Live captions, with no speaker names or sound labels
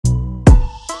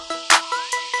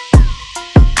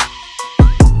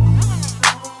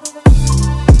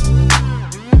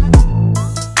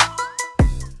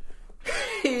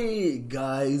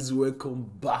welcome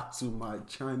back to my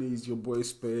channel. It's your boy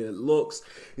Spare Looks.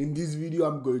 In this video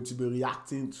I'm going to be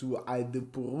reacting to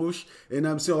Adipurush, and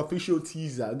I'm saying official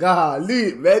teaser.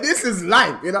 Golly, man, this is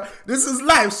live, this is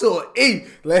live. So hey,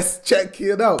 let's check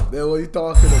it out. Man, what are you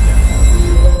talking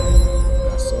about?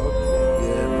 That's all.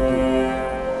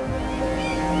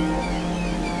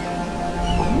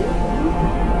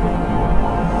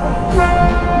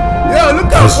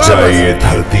 हंस जाए ये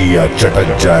धरती या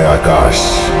चटक जाए आकाश,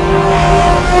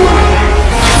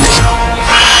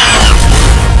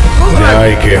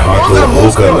 न्याय के हाथों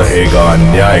होकर रहेगा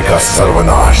अन्याय का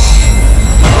सर्वनाश।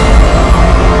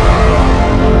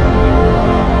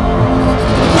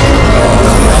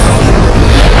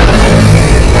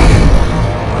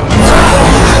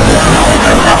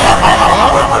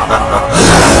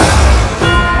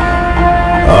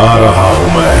 आ रहा हूं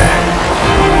मैं,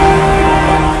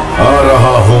 आ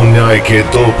रहा हूं न्याय के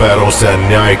दो पैरों से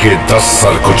अन्याय के 10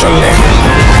 सर कुचलने।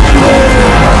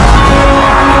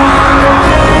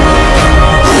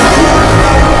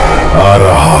 आ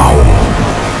रहा हूं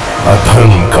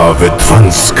अधर्म का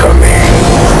विध्वंस करने।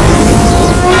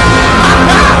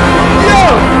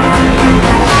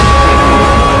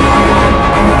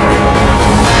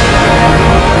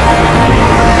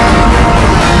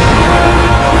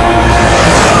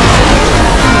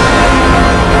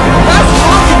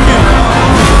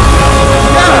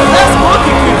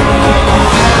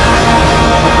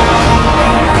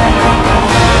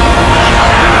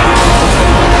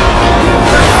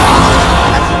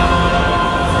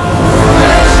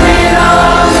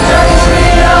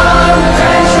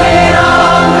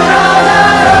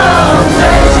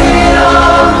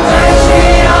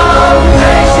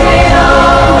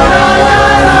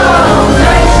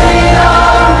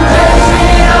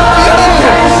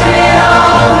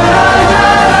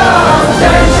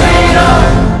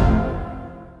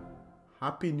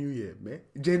 Happy New Year, man.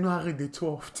 January the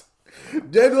 12th.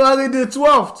 January the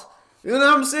 12th. You know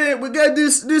what I'm saying? We get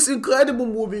this incredible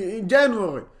movie in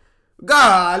January.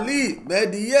 Golly,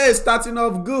 man, the year is starting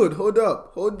off good. Hold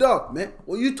up, man.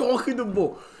 What are you talking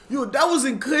about? Yo, that was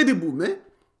incredible, man.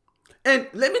 And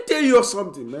let me tell you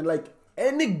something, man. Like,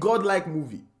 any godlike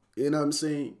movie, you know what I'm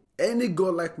saying? Any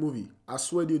godlike movie, I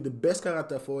swear to you, the best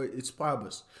character for it is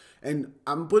Prabhas. And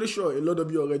I'm pretty sure a lot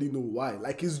of you already know why.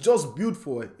 Like, he's just built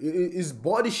for it. His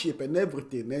body shape and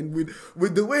everything. And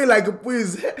with the way, like, he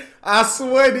plays, I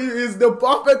swear to you, he's the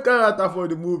perfect character for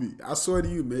the movie. I swear to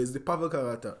you, man, he's the perfect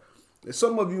character.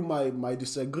 Some of you might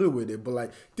disagree with it, but,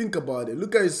 like, think about it.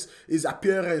 Look at his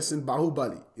appearance in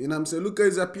Bahubali. You know what I'm saying? Look at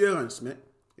his appearance, man.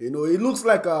 You know, he looks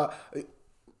like I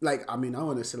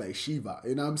want to say like Shiva.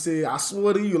 You know what I'm saying? I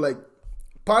swear to you, like,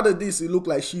 part of this, he look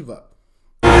like Shiva.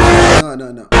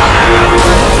 No.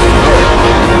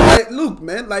 Like, look,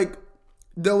 man, like,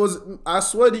 I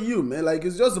swear to you, man, like,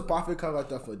 it's just the perfect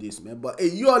character for this, man. But,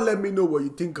 hey, you all let me know what you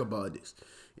think about this,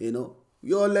 you know?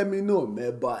 You all let me know,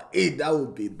 man. But, hey, that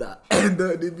would be the end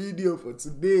of the video for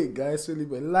today, guys. So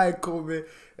leave a like, comment,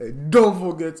 and don't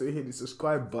forget to hit the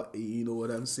subscribe button, you know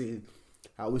what I'm saying?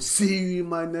 I will see you in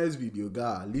my next video.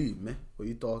 God, leave, man. What are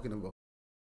you talking about?